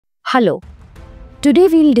Hello, today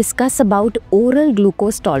we'll discuss about oral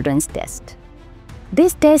glucose tolerance test.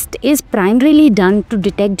 This test is primarily done to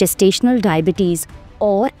detect gestational diabetes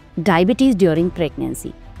or diabetes during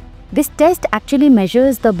pregnancy. This test actually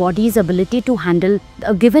measures the body's ability to handle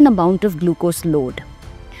a given amount of glucose load.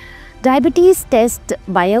 Diabetes test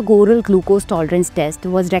by oral glucose tolerance test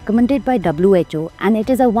was recommended by WHO, and it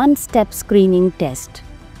is a one-step screening test.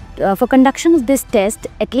 For conduction of this test,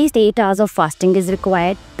 at least 8 hours of fasting is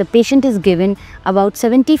required. The patient is given about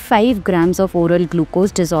 75 grams of oral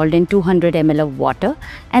glucose dissolved in 200 ml of water,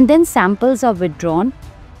 and then samples are withdrawn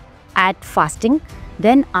at fasting,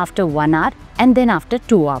 then after 1 hour, and then after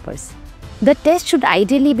 2 hours. The test should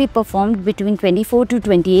ideally be performed between 24 to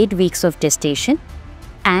 28 weeks of gestation,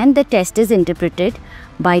 and the test is interpreted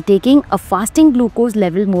by taking a fasting glucose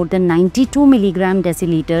level more than 92 milligram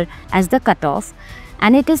deciliter as the cutoff,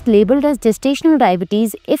 and it is labeled as gestational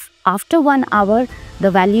diabetes if after 1 hour the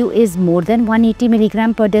value is more than 180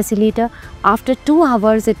 milligram per deciliter, after 2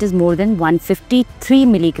 hours it is more than 153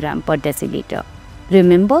 milligram per deciliter.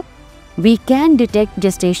 Remember, we can detect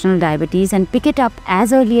gestational diabetes and pick it up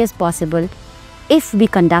as early as possible if we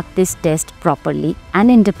conduct this test properly and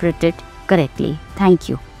interpret it correctly. Thank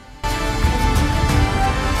you.